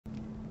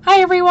Hi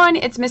everyone,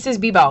 it's Mrs.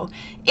 Bebo.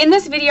 In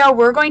this video,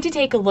 we're going to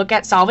take a look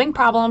at solving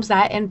problems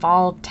that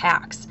involve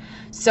tax.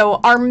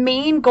 So our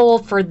main goal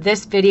for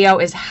this video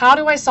is how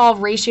do I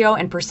solve ratio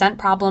and percent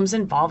problems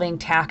involving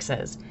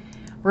taxes?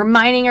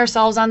 Reminding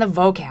ourselves on the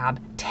vocab,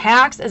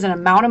 tax is an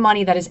amount of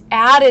money that is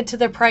added to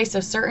the price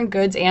of certain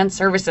goods and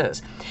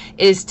services.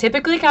 It is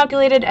typically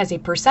calculated as a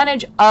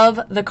percentage of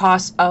the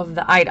cost of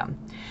the item.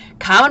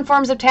 Common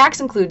forms of tax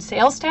include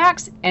sales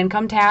tax,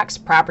 income tax,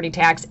 property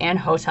tax, and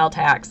hotel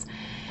tax.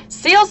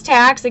 Sales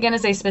tax, again,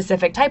 is a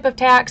specific type of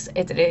tax.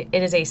 It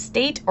is a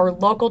state or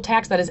local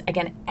tax that is,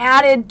 again,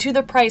 added to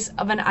the price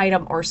of an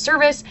item or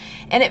service,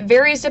 and it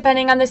varies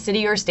depending on the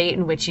city or state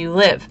in which you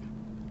live.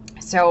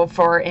 So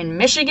in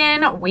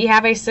Michigan, we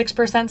have a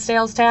 6%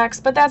 sales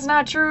tax, but that's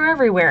not true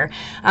everywhere.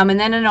 And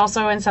then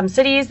also in some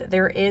cities,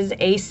 there is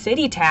a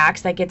city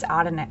tax that gets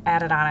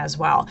added on as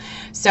well.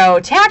 So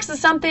tax is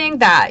something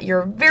that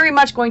you're very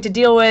much going to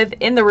deal with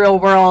in the real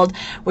world,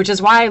 which is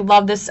why I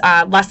love this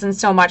lesson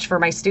so much for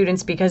my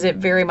students, because it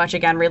very much,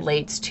 again,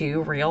 relates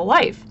to real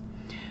life.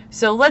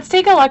 So let's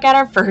take a look at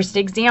our first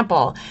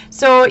example.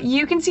 So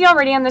you can see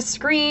already on the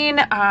screen,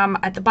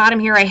 at the bottom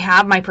here, I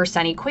have my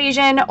percent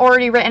equation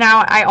already written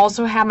out. I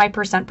also have my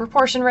percent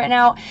proportion written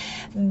out.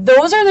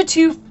 Those are the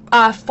two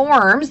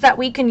forms that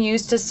we can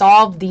use to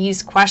solve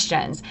these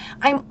questions.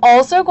 I'm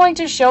also going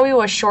to show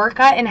you a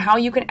shortcut in how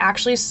you can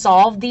actually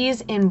solve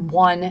these in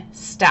one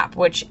step,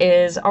 which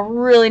is a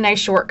really nice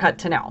shortcut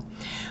to know.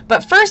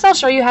 But first, I'll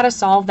show you how to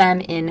solve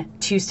them in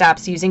two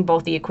steps using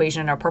both the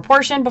equation and a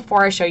proportion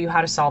before I show you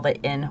how to solve it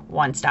in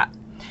one step.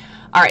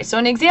 All right, so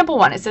in example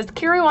one, it says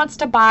Carrie wants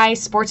to buy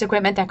sports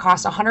equipment that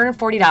costs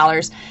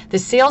 $140. The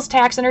sales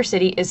tax in her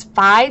city is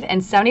 5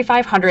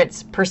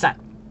 7/75%.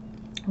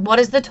 What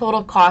is the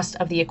total cost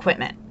of the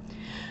equipment?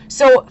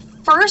 So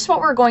first, what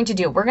we're going to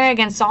do, we're going to,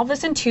 again, solve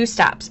this in two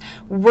steps.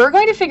 We're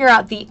going to figure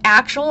out the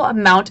actual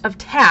amount of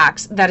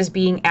tax that is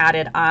being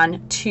added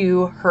on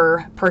to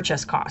her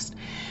purchase cost.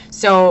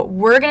 So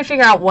we're going to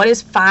figure out what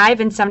is 5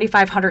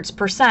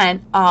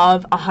 7/75%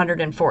 of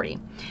 140.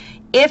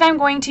 If I'm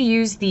going to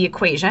use the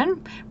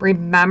equation,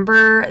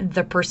 remember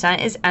the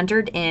percent is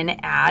entered in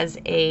as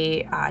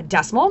a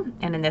decimal,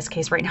 and in this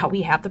case right now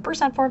we have the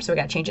percent form, so we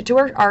got to change it to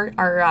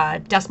our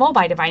decimal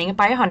by dividing it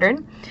by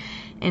 100.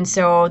 And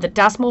so the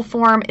decimal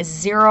form is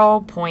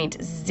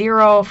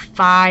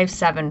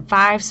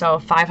 0.0575, so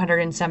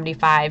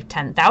 575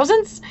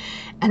 10,000ths.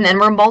 And then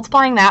we're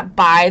multiplying that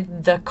by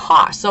the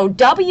cost. So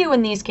W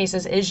in these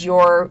cases is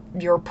your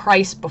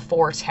price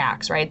before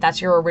tax, right?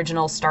 That's your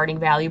original starting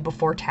value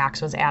before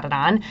tax was added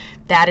on.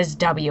 That is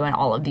W in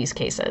all of these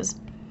cases.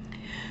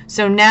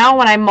 So now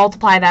when I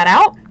multiply that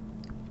out,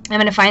 I'm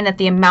going to find that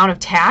the amount of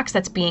tax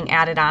that's being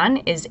added on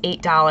is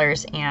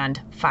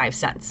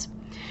 $8.05.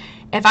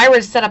 If I were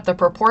to set up the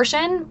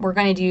proportion, we're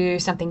going to do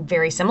something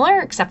very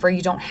similar, except for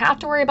you don't have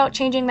to worry about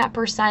changing that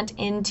percent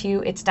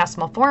into its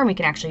decimal form. We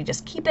can actually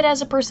just keep it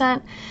as a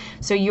percent.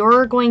 So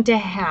you're going to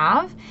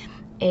have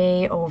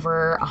A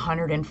over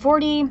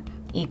 140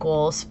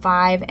 equals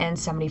 5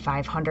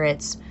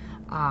 7/75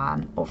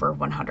 over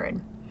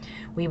 100.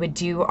 We would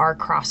do our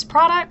cross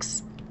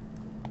products.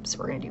 So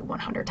we're going to do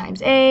 100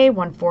 times A,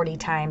 140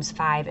 times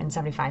 5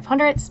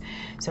 7/75.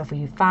 So if we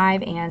do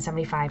 5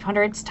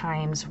 7/75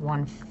 times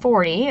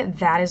 140,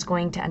 that is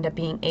going to end up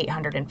being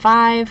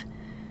 805.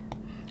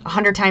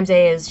 100 times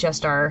A is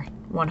just our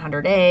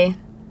 100A.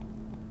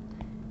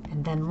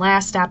 And then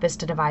last step is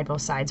to divide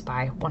both sides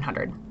by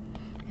 100.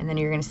 And then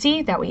you're going to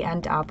see that we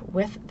end up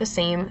with the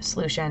same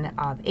solution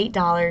of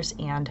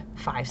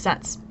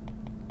 $8.05.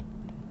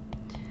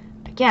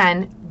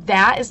 Again,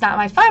 that is not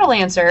my final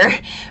answer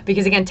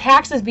because, again,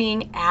 tax is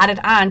being added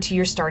on to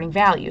your starting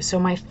value. So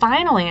my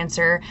final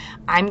answer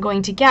I'm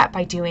going to get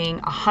by doing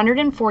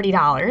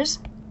 $140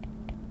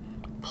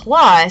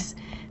 plus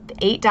the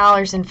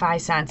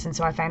 $8.05. And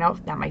so I find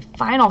out that my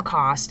final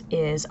cost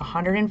is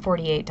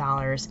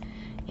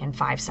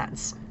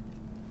 $148.05.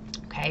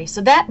 Okay, so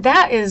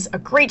that is a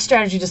great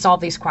strategy to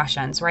solve these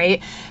questions,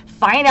 right?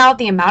 Find out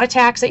the amount of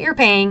tax that you're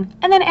paying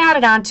and then add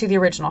it on to the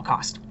original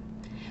cost.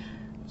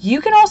 You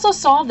can also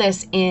solve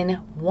this in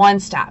one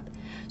step.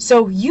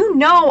 So you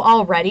know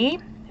already,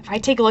 if I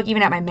take a look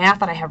even at my math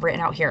that I have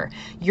written out here,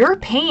 you're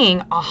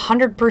paying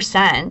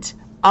 100%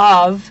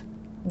 of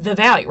the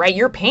value, right?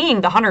 You're paying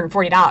the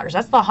 $140.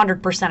 That's the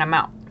 100%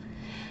 amount.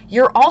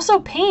 You're also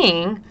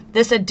paying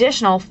this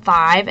additional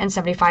 5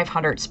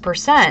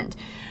 7/75%.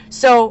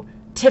 So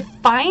to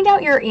find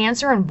out your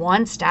answer in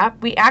one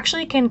step, we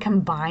actually can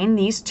combine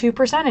these two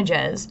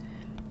percentages.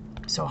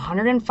 So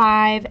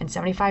 105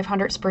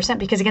 7/75%,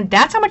 because again,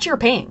 that's how much you're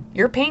paying.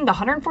 You're paying the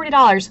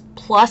 $140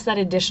 plus that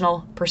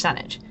additional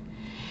percentage.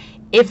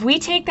 If we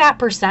take that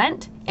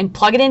percent and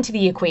plug it into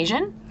the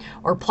equation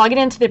or plug it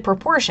into the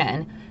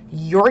proportion,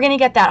 you're going to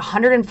get that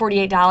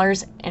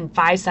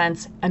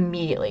 $148.05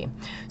 immediately.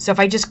 So if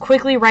I just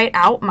quickly write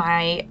out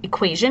my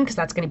equation, because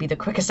that's going to be the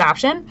quickest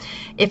option,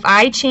 if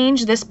I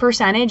change this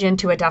percentage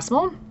into a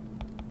decimal,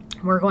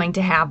 we're going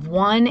to have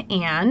 1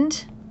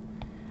 and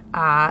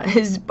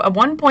is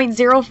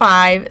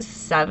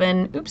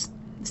 1.057, oops,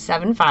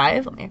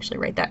 575. Let me actually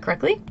write that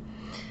correctly.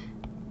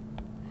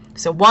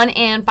 So 1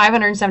 and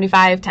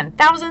 575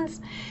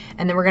 10,000ths.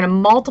 And then we're going to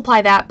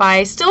multiply that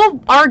by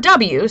still our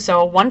W,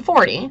 so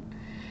 140.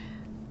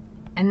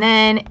 And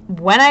then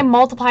when I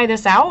multiply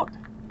this out,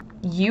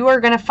 you are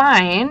going to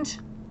find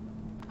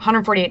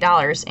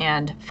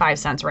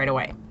 $148.05 right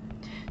away.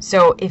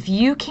 So if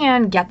you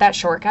can get that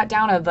shortcut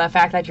down of the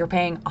fact that you're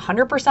paying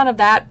 100% of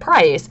that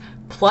price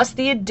plus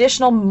the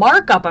additional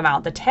markup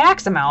amount, the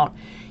tax amount,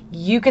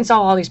 you can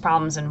solve all these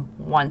problems in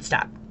one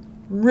step.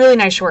 Really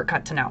nice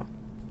shortcut to know.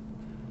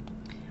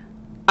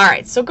 All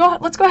right, so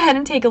let's go ahead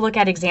and take a look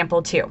at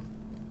example 2.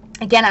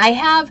 Again, I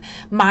have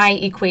my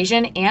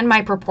equation and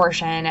my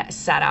proportion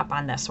set up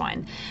on this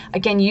one.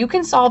 Again, you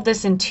can solve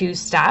this in 2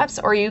 steps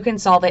or you can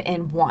solve it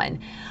in 1.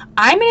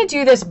 I'm going to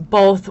do this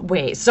both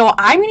ways. So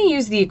I'm going to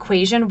use the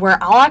equation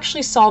where I'll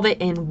actually solve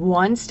it in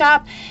 1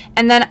 step,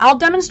 and then I'll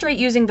demonstrate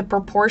using the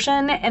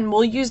proportion, and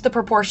we'll use the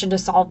proportion to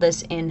solve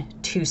this in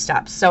 2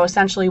 steps. So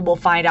essentially we'll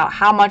find out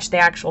how much the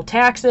actual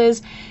tax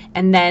is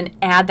and then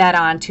add that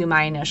on to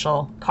my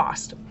initial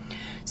cost.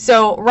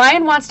 So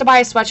Ryan wants to buy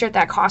a sweatshirt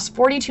that costs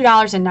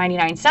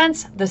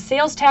 $42.99. The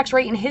sales tax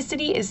rate in his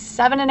city is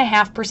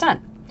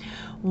 7.5%.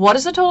 What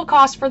is the total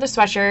cost for the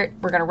sweatshirt?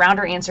 We're going to round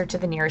our answer to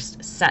the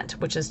nearest cent,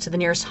 which is to the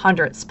nearest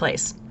hundredths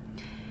place.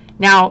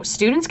 Now,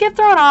 students get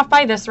thrown off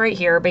by this right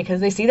here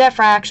because they see that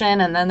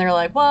fraction and then they're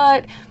like,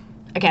 what?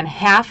 Again,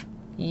 half,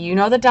 you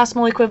know the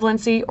decimal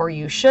equivalency, or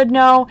you should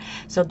know.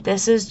 So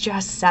this is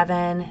just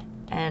 7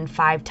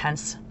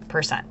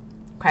 5/10%.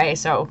 Okay,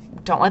 so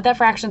don't let that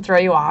fraction throw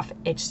you off.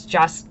 It's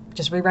just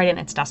rewrite it in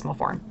its decimal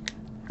form,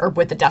 or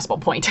with the decimal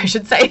point, I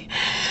should say.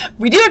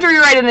 We do have to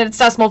rewrite it in its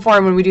decimal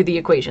form when we do the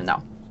equation,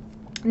 though.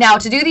 Now,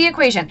 to do the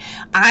equation,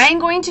 I'm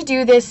going to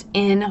do this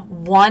in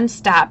 1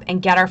 step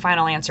and get our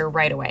final answer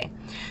right away.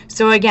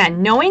 So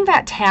again, knowing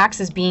that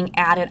tax is being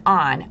added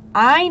on,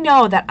 I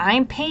know that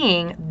I'm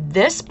paying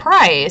this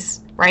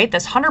price, right,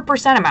 this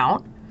 100%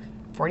 amount,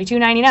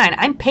 $42.99,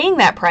 I'm paying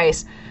that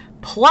price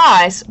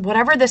plus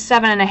whatever the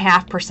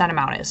 7.5%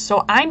 amount is.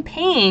 So I'm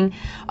paying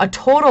a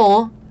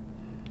total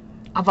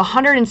of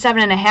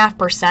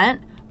 107.5%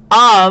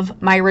 of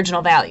my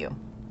original value,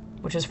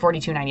 which is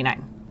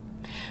 $42.99.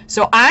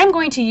 So I'm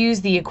going to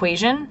use the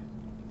equation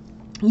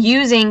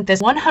using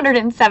this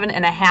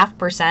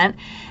 107.5%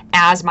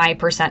 as my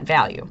percent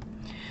value.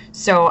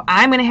 So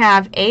I'm going to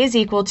have A is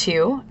equal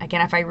to,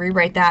 again, if I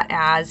rewrite that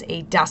as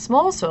a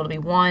decimal, so it'll be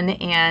 1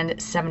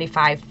 and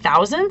 75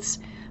 thousandths.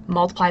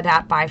 Multiply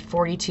that by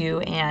 42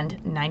 and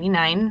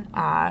 99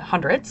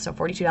 hundredths, so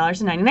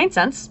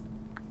 $42.99.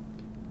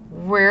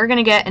 We're going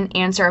to get an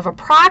answer of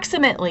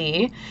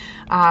approximately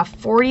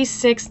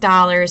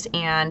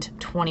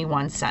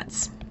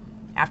 $46.21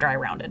 after I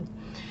rounded.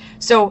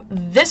 So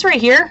this right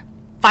here,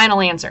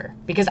 final answer,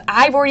 because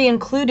I've already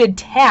included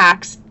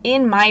tax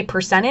in my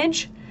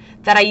percentage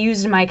that I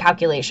used in my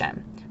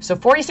calculation. So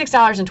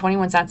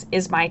 $46.21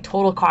 is my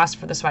total cost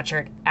for the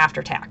sweatshirt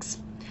after tax.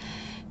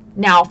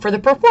 Now for the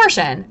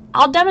proportion,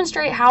 I'll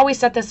demonstrate how we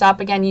set this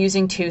up again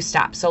using 2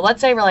 steps. So let's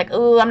say we're like,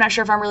 oh, I'm not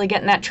sure if I'm really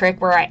getting that trick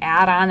where I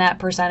add on that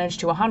percentage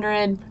to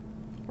 100,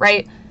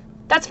 right?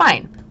 That's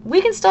fine.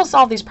 We can still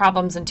solve these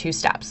problems in 2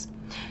 steps.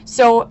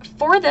 So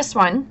for this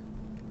one,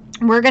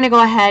 we're going to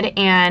go ahead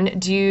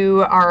and do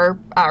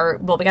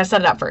well, we got to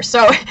set it up first.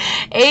 So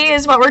A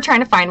is what we're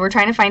trying to find. We're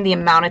trying to find the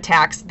amount of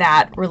tax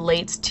that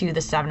relates to the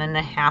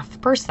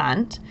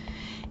 7.5%.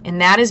 And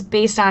that is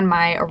based on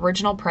my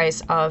original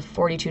price of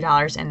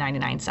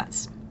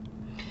 $42.99.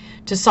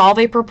 To solve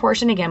a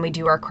proportion, again, we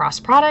do our cross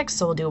products.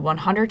 So we'll do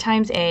 100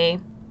 times A.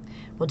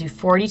 We'll do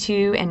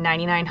 42 and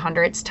 99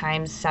 hundredths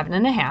times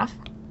 7.5.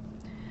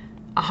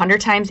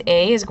 100 times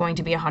A is going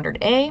to be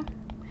 100A.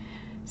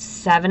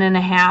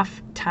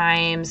 7.5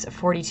 times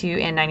 42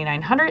 and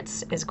 99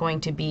 hundredths is going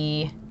to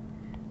be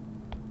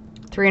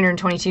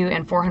 322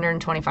 and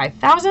 425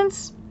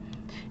 thousandths.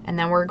 And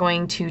then we're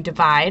going to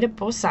divide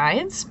both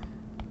sides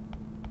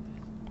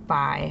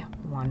by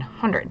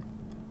 100.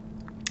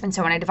 And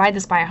so when I divide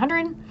this by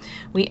 100,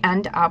 we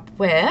end up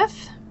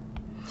with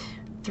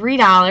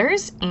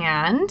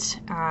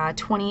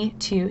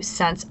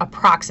 $3.22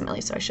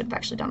 approximately. So I should have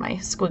actually done my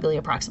squiggly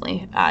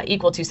approximately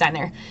equal to sign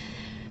there.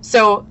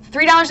 So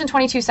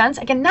 $3.22,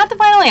 again, not the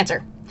final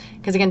answer,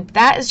 because again,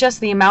 that is just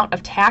the amount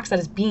of tax that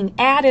is being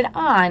added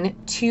on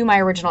to my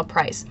original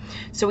price.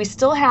 So we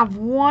still have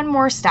one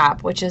more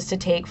step, which is to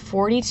take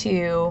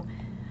 42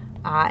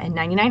 and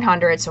 99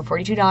 hundredths, so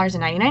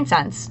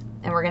 $42.99,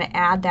 and we're going to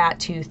add that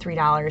to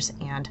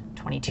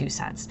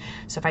 $3.22.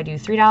 So if I do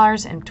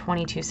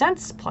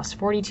 $3.22 plus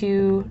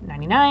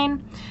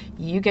 $42.99,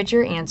 you get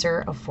your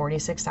answer of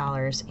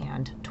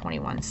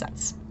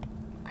 $46.21.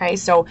 Okay,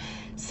 so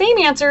same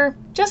answer,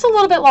 just a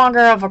little bit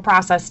longer of a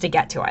process to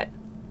get to it.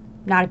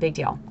 Not a big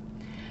deal.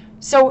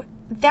 So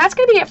that's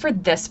going to be it for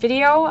this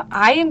video.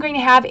 I am going to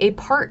have a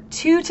part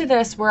 2 to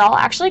this where I'll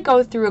actually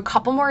go through a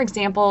couple more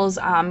examples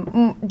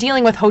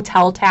dealing with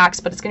hotel tax,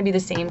 but it's going to be the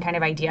same kind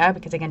of idea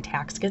because, again,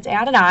 tax gets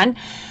added on.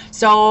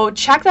 So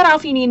check that out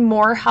if you need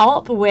more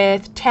help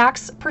with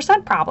tax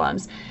percent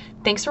problems.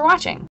 Thanks for watching.